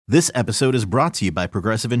This episode is brought to you by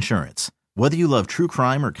Progressive Insurance. Whether you love true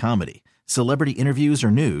crime or comedy, celebrity interviews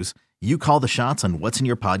or news, you call the shots on what's in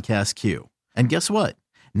your podcast queue. And guess what?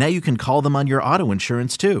 Now you can call them on your auto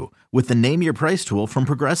insurance too with the Name Your Price tool from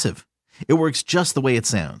Progressive. It works just the way it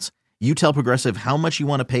sounds. You tell Progressive how much you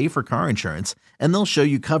want to pay for car insurance, and they'll show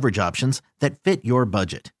you coverage options that fit your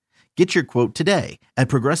budget. Get your quote today at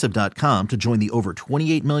Progressive.com to join the over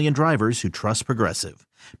 28 million drivers who trust Progressive.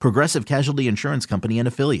 Progressive Casualty Insurance Company and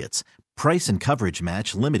Affiliates. Price and coverage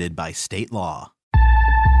match limited by state law.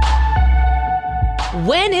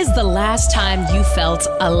 When is the last time you felt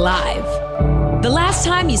alive? The last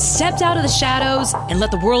time you stepped out of the shadows and let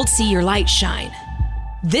the world see your light shine?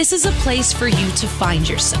 This is a place for you to find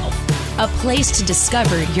yourself, a place to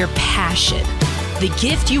discover your passion, the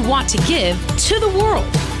gift you want to give to the world.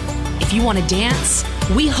 If you want to dance,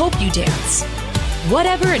 we hope you dance.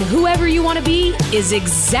 Whatever and whoever you want to be is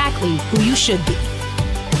exactly who you should be.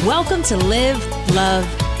 Welcome to Live, Love,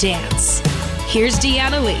 Dance. Here's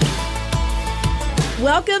Deanna Lee.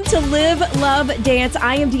 Welcome to Live, Love, Dance.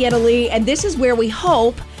 I am Deanna Lee, and this is where we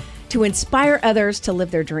hope to inspire others to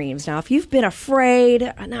live their dreams. Now, if you've been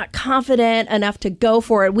afraid, not confident enough to go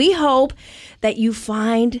for it, we hope that you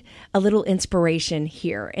find a little inspiration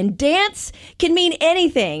here. And dance can mean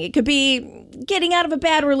anything. It could be getting out of a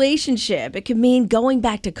bad relationship. It could mean going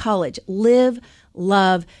back to college. Live,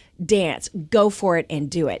 love, dance. Go for it and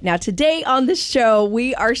do it. Now, today on the show,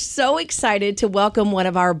 we are so excited to welcome one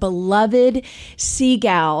of our beloved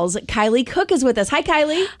Seagals. Kylie Cook is with us. Hi,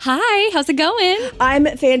 Kylie. Hi, how's it going? I'm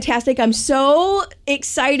fantastic. I'm so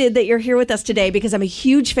excited that you're here with us today because I'm a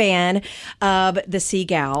huge fan of the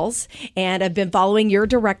Seagals, and I've been following your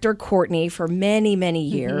director, Courtney, for many, many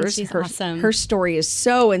years. She's awesome. Her story is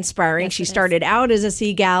so inspiring. Yes, she started out as a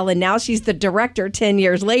Seagal, and now she's the director 10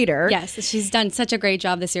 years later. Yes, she's done such a great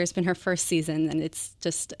job this year. It's been her first season, and it's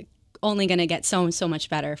just only going to get so much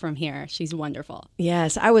better from here. She's wonderful.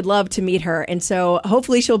 Yes, I would love to meet her. And so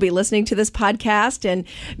hopefully she'll be listening to this podcast, and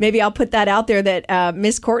maybe I'll put that out there that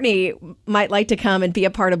Miss Courtney might like to come and be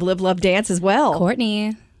a part of Live, Love, Dance as well.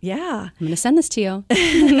 Courtney. Yeah. I'm going to send this to you.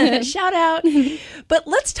 Shout out. But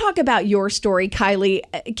let's talk about your story, Kylie.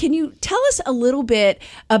 Can you tell us a little bit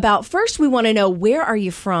about, first we want to know, where are you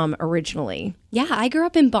from originally? Yeah, I grew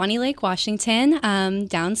up in Bonnie Lake, Washington,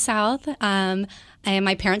 down south. And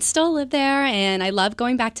my parents still live there, and I love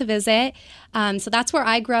going back to visit. So that's where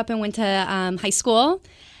I grew up and went to high school.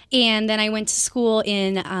 And then I went to school at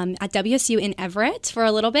WSU in Everett for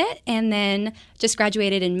a little bit, and then just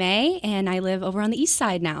graduated in May, and I live over on the east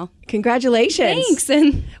side now. Congratulations. Thanks.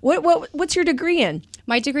 And what's your degree in?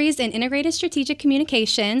 My degree is in integrated strategic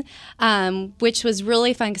communication, which was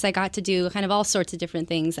really fun because I got to do kind of all sorts of different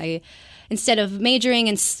things. Instead of majoring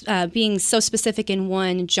and being so specific in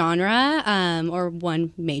one genre or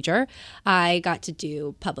one major, I got to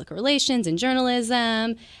do public relations and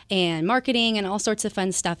journalism and marketing and all sorts of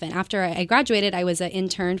fun stuff. And after I graduated, I was an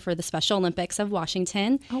intern for the Special Olympics of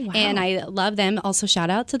Washington. Oh, wow. And I love them. Also, shout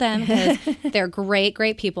out to them because they're great,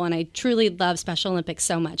 great people. And I truly love Special Olympics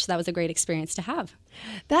so much. So that was a great experience to have.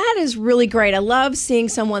 That is really great. I love seeing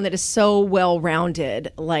someone that is so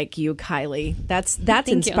well-rounded like you, Kylie. That's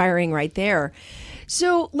inspiring right there.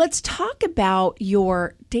 So let's talk about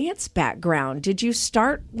your dance background. Did you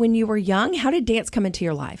start when you were young? How did dance come into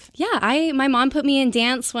your life? Yeah, my mom put me in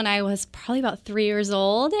dance when I was probably about 3 years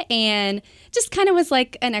old, and just kind of was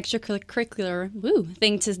like an extracurricular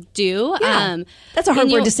thing to do. Yeah, that's a hard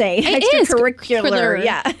word to say. Extracurricular.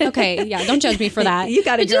 Yeah. Okay. Yeah. Don't judge me for that. You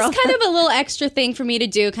got it, girl. Just kind of a little extra thing for me to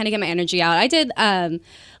do, kind of get my energy out. I did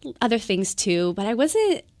other things too, but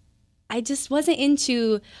I just wasn't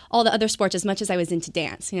into all the other sports as much as I was into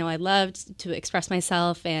dance. I loved to express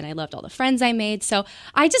myself, and I loved all the friends I made. So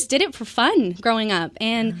I just did it for fun growing up.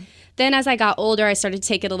 And then as I got older, I started to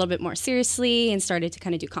take it a little bit more seriously and started to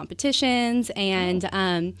kind of do competitions. And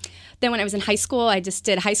then when I was in high school, I just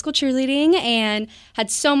did high school cheerleading and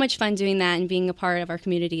had so much fun doing that and being a part of our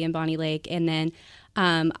community in Bonnie Lake. And then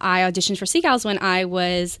I auditioned for Seagals when I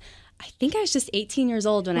was just 18 years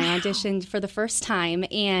old when I auditioned for the first time,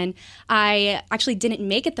 and I actually didn't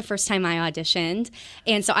make it the first time I auditioned.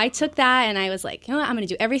 And so I took that and I was like, you know what, I'm going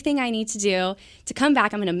to do everything I need to do to come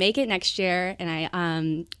back. I'm going to make it next year. And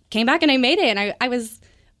I came back and I made it, and I was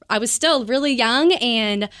I was still really young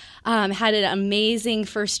and had an amazing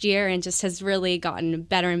first year and just has really gotten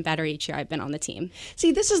better and better each year I've been on the team.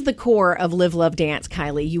 See, this is the core of Live, Love, Dance,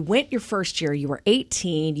 Kylie. You went your first year, you were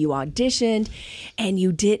 18, you auditioned, and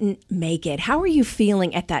you didn't make it. How are you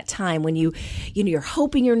feeling at that time when you're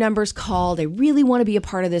hoping your number's called? I really want to be a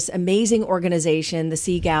part of this amazing organization, the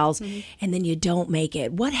Seagals, and then you don't make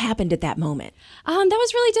it. What happened at that moment? That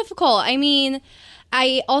was really difficult. I mean,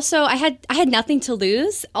 I had nothing to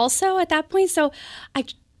lose also at that point. So I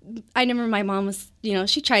remember my mom was,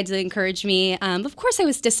 she tried to encourage me. Of course I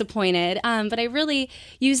was disappointed, but I really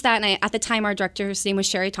used that. And at the time, our director's name was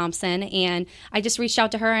Sherry Thompson. And I just reached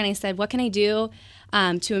out to her and I said, what can I do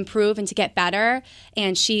to improve and to get better?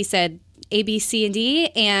 And she said A, B, C, and D.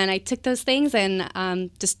 And I took those things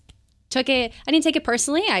and just took it. I didn't take it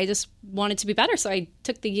personally. I just wanted to be better. So I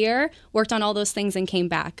took the year, worked on all those things and came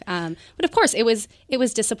back. But of course it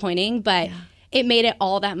was disappointing, but it made it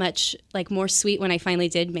all that much more sweet when I finally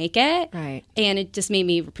did make it. Right. And it just made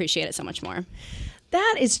me appreciate it so much more.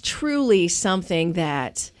 That is truly something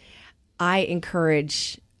that I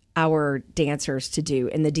encourage our dancers to do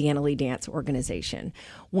in the Deanna Lee Dance Organization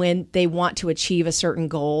when they want to achieve a certain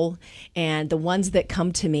goal. And the ones that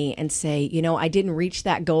come to me and say, I didn't reach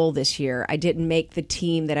that goal this year. I didn't make the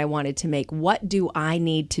team that I wanted to make. What do I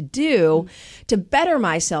need to do to better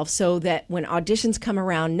myself so that when auditions come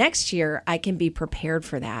around next year, I can be prepared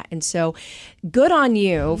for that? And so good on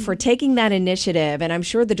you for taking that initiative. And I'm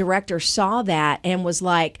sure the director saw that and was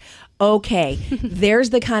like, okay, there's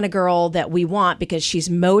the kind of girl that we want because she's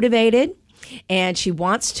motivated and she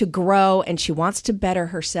wants to grow and she wants to better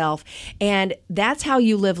herself. And that's how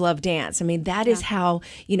you live, love, dance. I mean, that is how,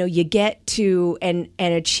 you get to and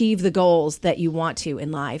achieve the goals that you want to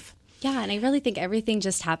in life. Yeah, and I really think everything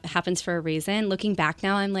just happens for a reason. Looking back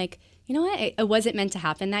now, I'm like, you know what? It wasn't meant to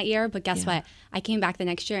happen that year, but guess what? I came back the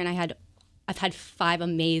next year and I've had 5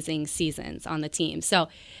 amazing seasons on the team. So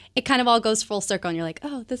it kind of all goes full circle and you're like,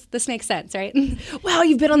 oh, this makes sense, right? Wow,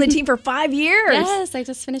 you've been on the team for 5 years. Yes, I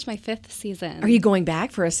just finished my 5th season. Are you going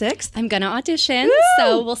back for a 6th? I'm going to audition. Woo!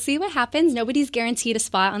 So we'll see what happens. Nobody's guaranteed a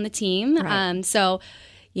spot on the team. Right.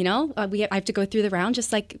 I have to go through the round,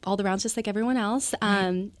 just like all the rounds, just like everyone else.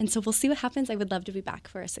 And so we'll see what happens. I would love to be back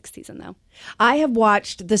for a 6th season, though. I have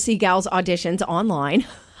watched the Seagals auditions online.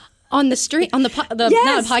 On the street, on not a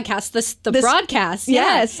podcast, the broadcast.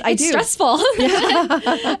 Yes, I do. It's stressful.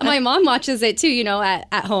 Yeah. My mom watches it too,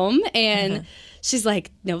 at home, and she's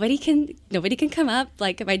like, nobody can come up.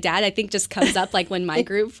 Like my dad, I think, just comes up like when my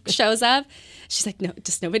group shows up. She's like, no,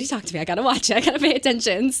 just nobody talk to me. I gotta watch it. I gotta pay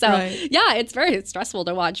attention. So yeah, it's very stressful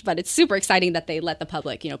to watch, but it's super exciting that they let the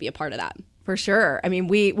public, be a part of that. For sure. I mean,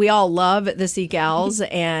 we all love the Seagals,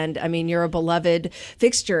 and I mean, you're a beloved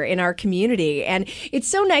fixture in our community. And it's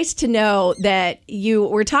so nice to know that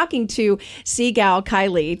we're talking to Seagal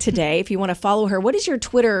Kylie today. If you want to follow her, what is your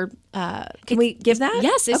Twitter? Can we give that?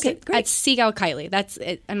 Yes. Okay, great. It's Seagal Kylie. That's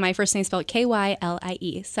it. And my first name is spelled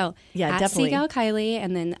Kylie. So yeah, definitely. Seagal Kylie.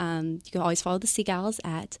 And then you can always follow the Seagals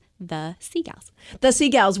at The Seagals. The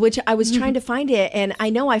Seagals, which I was trying to find it, and I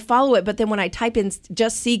know I follow it, but then when I type in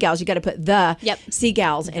just Seagals, you got to put the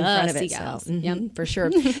Seagals in front of it. Seagals. So, for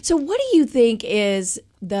sure. So what do you think is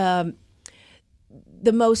the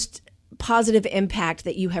most positive impact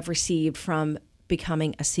that you have received from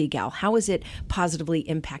becoming a Seagal? How has it positively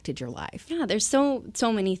impacted your life? Yeah, there's so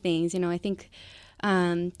many things. I think 2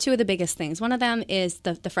 of the biggest things. One of them is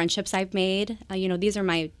the friendships I've made. These are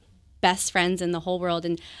my best friends in the whole world.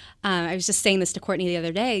 And I was just saying this to Courtney the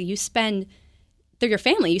other day. They're your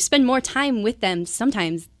family. You spend more time with them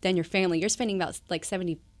sometimes than your family. You're spending about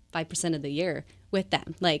 75% of the year with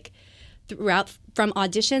them. Throughout, from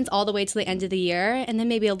auditions all the way to the end of the year, and then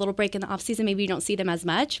maybe a little break in the off season. Maybe you don't see them as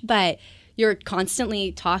much, but you're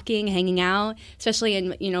constantly talking, hanging out, especially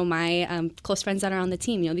in, my close friends that are on the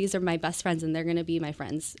team. These are my best friends, and they're going to be my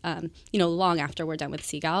friends, long after we're done with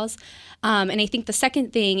Seagals. And I think the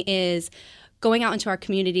second thing is going out into our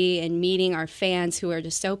community and meeting our fans who are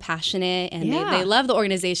just so passionate, and they love the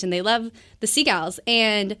organization. They love the Seagals,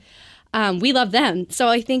 and we love them. So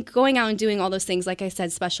I think going out and doing all those things, like I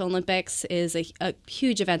said, Special Olympics is a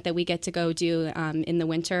huge event that we get to go do in the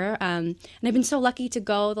winter. And I've been so lucky to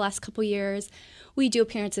go the last couple years. We do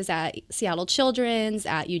appearances at Seattle Children's,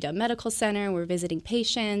 at UW Medical Center. We're visiting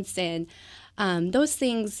patients, and those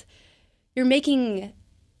things, you're making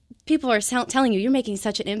people are telling you you're making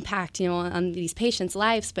such an impact, on these patients'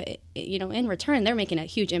 lives, but in return, they're making a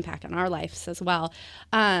huge impact on our lives as well.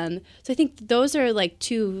 So I think those are like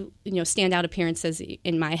two, standout appearances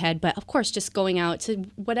in my head. But of course, just going out to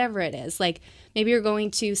whatever it is, like maybe you're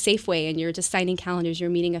going to Safeway and you're just signing calendars, you're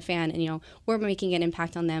meeting a fan, and we're making an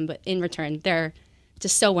impact on them. But in return, they're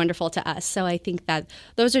just so wonderful to us. So I think that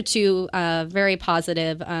those are two very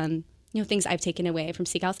positive things I've taken away from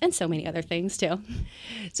Sea Gals, and so many other things too.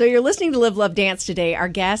 So you're listening to Live, Love, Dance today. Our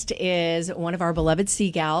guest is one of our beloved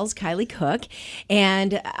Sea Gals, Kylie Cook.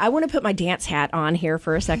 And I want to put my dance hat on here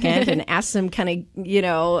for a second and ask some kind of,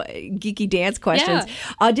 geeky dance questions.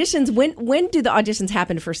 Yeah. Auditions, when do the auditions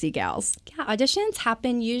happen for Sea Gals? Yeah, auditions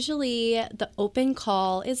happen usually, the open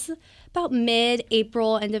call is about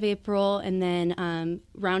mid-April, end of April, and then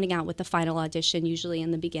rounding out with the final audition usually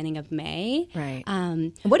in the beginning of May. Right.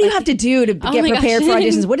 What do you have to do to get prepared for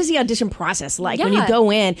auditions? What is the audition process like when you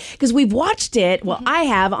go in? Because we've watched it, I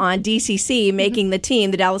have on DCC, Making the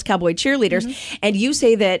Team, the Dallas Cowboy Cheerleaders, and you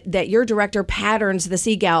say that your director patterns the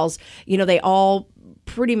Sea Gals, they all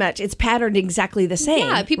pretty much, it's patterned exactly the same.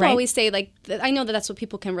 Yeah, people right? always say, like, I know that's what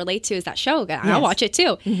people can relate to is that show. I'll watch it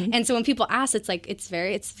too. And so when people ask, it's like, it's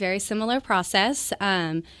very similar process.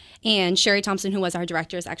 And Sherry Thompson, who was our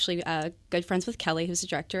director, is actually good friends with Kelly, who's the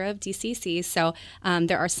director of DCC. So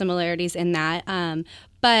there are similarities in that.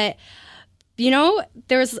 But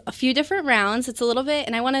there's a few different rounds. It's a little bit,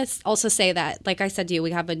 and I want to also say that, like I said to you,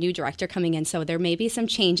 we have a new director coming in, so there may be some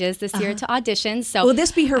changes this year to auditions. So will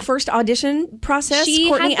this be her first audition process,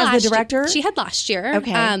 Courtney, as the director? She had last year,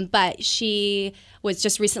 okay. But she was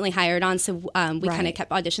just recently hired on, so we kind of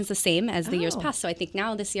kept auditions the same as the years past. So I think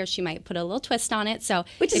now this year she might put a little twist on it. So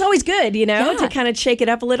which is always good, to kind of shake it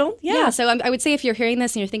up a little. Yeah. So I would say if you're hearing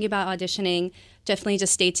this and you're thinking about auditioning, definitely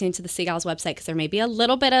just stay tuned to the Sea Gals website because there may be a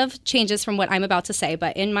little bit of changes from what I'm about to say.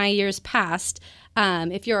 But in my years past,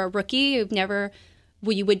 if you're a rookie,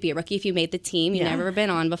 you would be a rookie if you made the team. You've never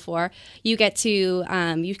been on before. You get to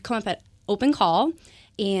you come up at open call,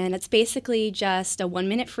 and it's basically just a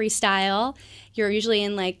 1-minute freestyle. You're usually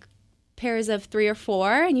in like pairs of 3 or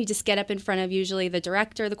 4, and you just get up in front of usually the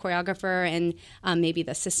director, the choreographer, and maybe the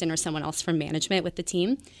assistant or someone else from management with the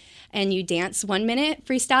team. And you dance 1-minute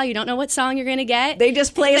freestyle. You don't know what song you're going to get. They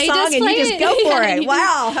just play a song and you just go for it.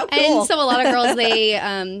 Wow, how cool. And so a lot of girls, they,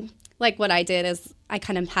 like what I did is I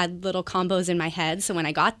kind of had little combos in my head. So when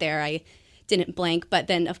I got there, I didn't blank. But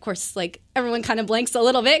then, of course, like everyone kind of blanks a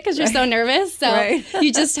little bit because you're so nervous. So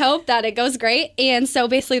you just hope that it goes great. And so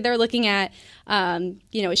basically they're looking at,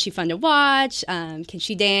 is she fun to watch? Can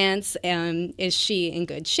she dance? Is she in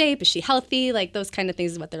good shape? Is she healthy? Like those kind of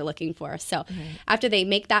things is what they're looking for. So after they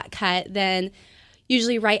make that cut, then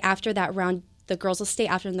usually right after that round, the girls will stay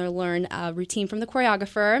after and they'll learn a routine from the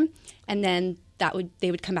choreographer. And then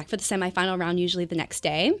they would come back for the semifinal round usually the next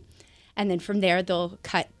day. And then from there, they'll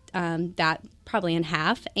cut that probably in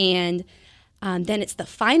half. And then it's the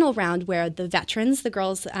final round where the veterans, the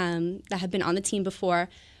girls that have been on the team before,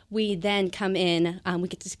 we then come in, we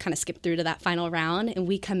get to kind of skip through to that final round, and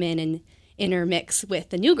we come in and intermix with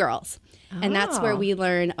the new girls. And that's where we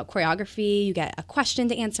learn a choreography. You get a question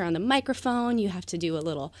to answer on the microphone. You have to do a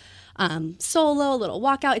little solo, a little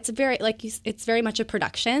walkout. It's very much a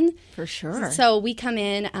production. For sure. So we come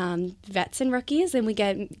in, vets and rookies, and we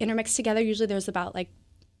get intermixed together. Usually there's about like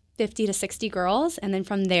 50 to 60 girls. And then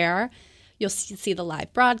from there, you'll see the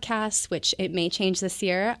live broadcast, which it may change this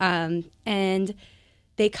year. And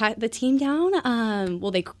they cut the team down.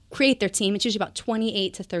 They create their team. It's usually about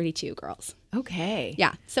 28 to 32 girls. Okay.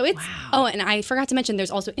 Yeah. So it's, and I forgot to mention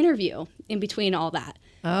there's also interview in between all that.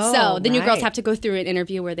 So the new girls have to go through an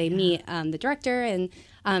interview where they meet the director and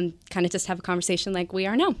kind of just have a conversation like we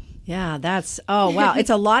are now. Yeah, wow.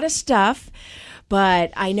 It's a lot of stuff.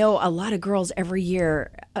 But I know a lot of girls every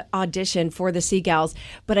year audition for the Sea Gals,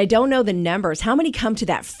 but I don't know the numbers. How many come to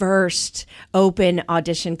that first open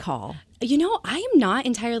audition call? I am not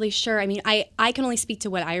entirely sure. I mean, I can only speak to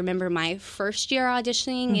what I remember my first year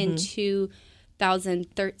auditioning in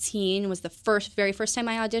 2013 was the very first time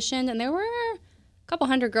I auditioned, and there were a couple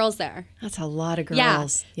hundred girls there. That's a lot of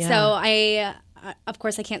girls. Yeah. So of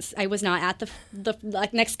course, I was not at the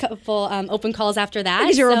next couple open calls after that.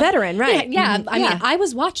 Because you're a veteran, right? Yeah. I mean, I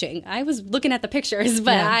was watching. I was looking at the pictures,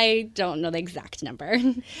 but I don't know the exact number.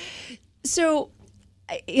 So,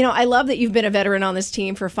 I love that you've been a veteran on this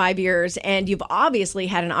team for 5 years, and you've obviously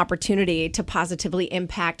had an opportunity to positively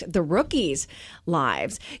impact the rookies'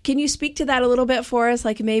 lives. Can you speak to that a little bit for us?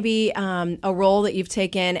 Like maybe a role that you've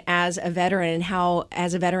taken as a veteran and how,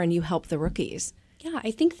 as a veteran, you help the rookies? Yeah, I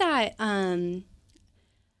think that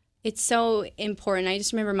it's so important. I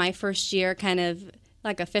just remember my first year kind of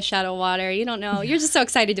like a fish out of water. You don't know. You're just so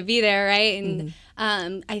excited to be there, right? And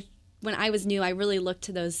when I was new, I really looked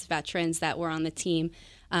to those veterans that were on the team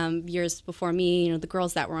years before me. You know, the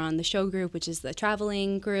girls that were on the show group, which is the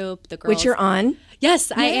traveling group. The girls, which you're on.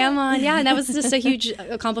 Yes, I am on. Yeah, and that was just a huge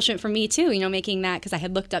accomplishment for me too. You know, making that because I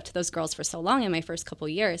had looked up to those girls for so long in my first couple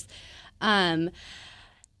years. The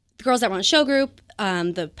girls that were on show group,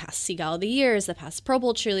 the past Seagal of the Years, the past Pro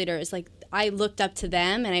Bowl cheerleaders, like I looked up to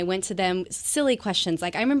them and I went to them silly questions.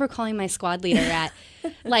 Like I remember calling my squad leader at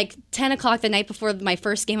like 10 o'clock the night before my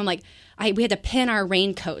first game. I'm like, we had to pin our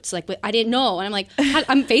raincoats. Like I didn't know. And I'm like,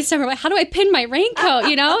 I'm FaceTime. Like, how do I pin my raincoat?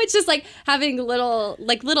 You know, it's just like having little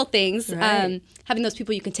things, right. Having those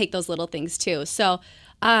people you can take those little things too. So,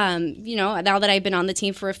 you know, now that I've been on the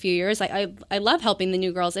team for a few years, I love helping the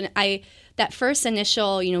new girls. And that first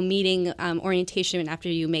initial, you know, meeting, orientation after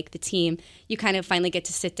you make the team, you kind of finally get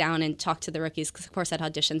to sit down and talk to the rookies because, of course, at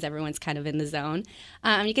auditions, everyone's kind of in the zone.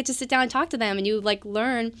 You get to sit down and talk to them and you, like,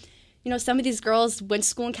 learn, you know, some of these girls went to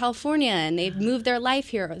school in California and they've moved their life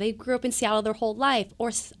here. Or they grew up in Seattle their whole life. Or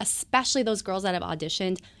especially those girls that have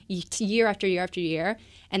auditioned year after year after year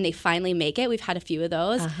and they finally make it. We've had a few of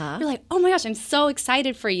those. You're like, oh my gosh, I'm so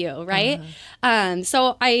excited for you, right?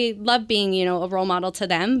 So I love being, you know, a role model to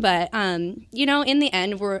them. But, you know, in the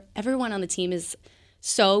end, everyone on the team is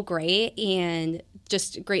so great and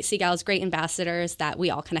just great Seagals, great ambassadors that we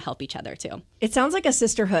all kind of help each other too. It sounds like a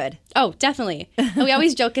sisterhood. Oh, definitely. And we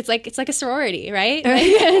always joke it's like a sorority, right?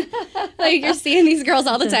 Like you're seeing these girls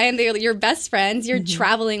all the time. They're your best friends. You're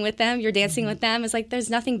traveling with them. You're dancing with them. It's like there's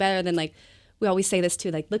nothing better than like we always say this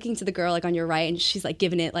too, like looking to the girl like on your right and she's like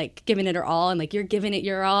giving it her all and like you're giving it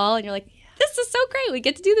your all and you're like, this is so great. We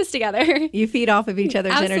get to do this together. You feed off of each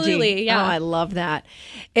other's energy. Absolutely, yeah. Oh, I love that.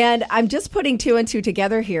 And I'm just putting two and two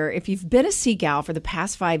together here. If you've been a Seagal for the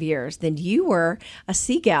past 5 years, then you were a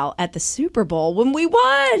Seagal at the Super Bowl when we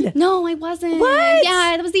won. No, I wasn't. What?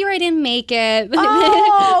 Yeah, that was the year I didn't make it.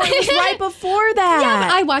 Oh, it was right before that.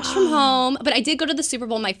 Yeah, I watched from home. But I did go to the Super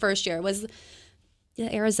Bowl my first year. It was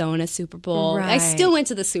the Arizona Super Bowl. Right. I still went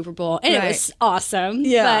to the Super Bowl, and it was awesome.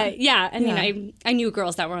 Yeah. But yeah, I mean, I knew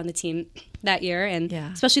girls that were on the team that year, and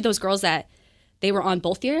especially those girls that they were on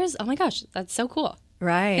both years. Oh my gosh, that's so cool.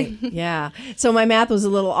 Right. Yeah. So my math was a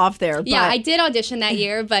little off there. But Yeah, I did audition that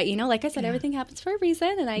year, but you know, like I said, everything happens for a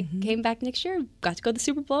reason. And I came back next year, got to go to the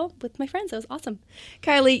Super Bowl with my friends. It was awesome.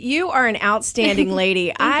 Kylie, you are an outstanding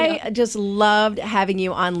lady. I just loved having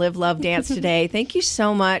you on Live, Love, Dance today. Thank you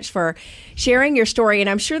so much for sharing your story. And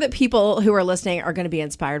I'm sure that people who are listening are going to be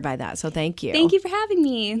inspired by that. So thank you. Thank you for having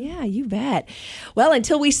me. Yeah, you bet. Well,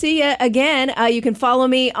 until we see you again, you can follow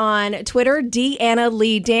me on Twitter, Deanna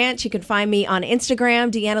Lee Dance. You can find me on Instagram,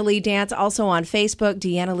 Deanna Lee Dance, also on Facebook,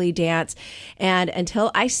 Deanna Lee Dance. And until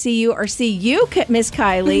I see you or see you, Miss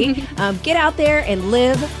Kylie, get out there and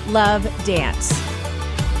live, love, dance.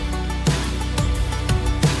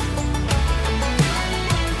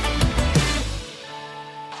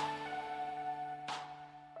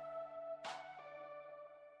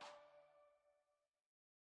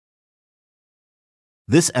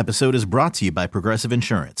 This episode is brought to you by Progressive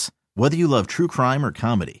Insurance. Whether you love true crime or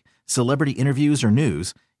comedy, celebrity interviews or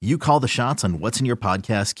news, you call the shots on what's in your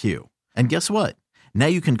podcast queue. And guess what? Now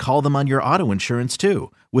you can call them on your auto insurance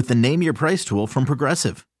too with the Name Your Price tool from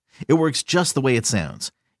Progressive. It works just the way it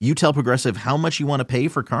sounds. You tell Progressive how much you want to pay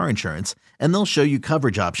for car insurance, and they'll show you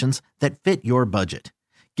coverage options that fit your budget.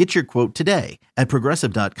 Get your quote today at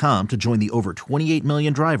Progressive.com to join the over 28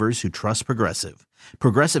 million drivers who trust Progressive.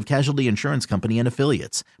 Progressive Casualty Insurance Company and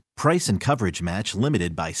Affiliates. Price and coverage match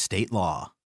limited by state law.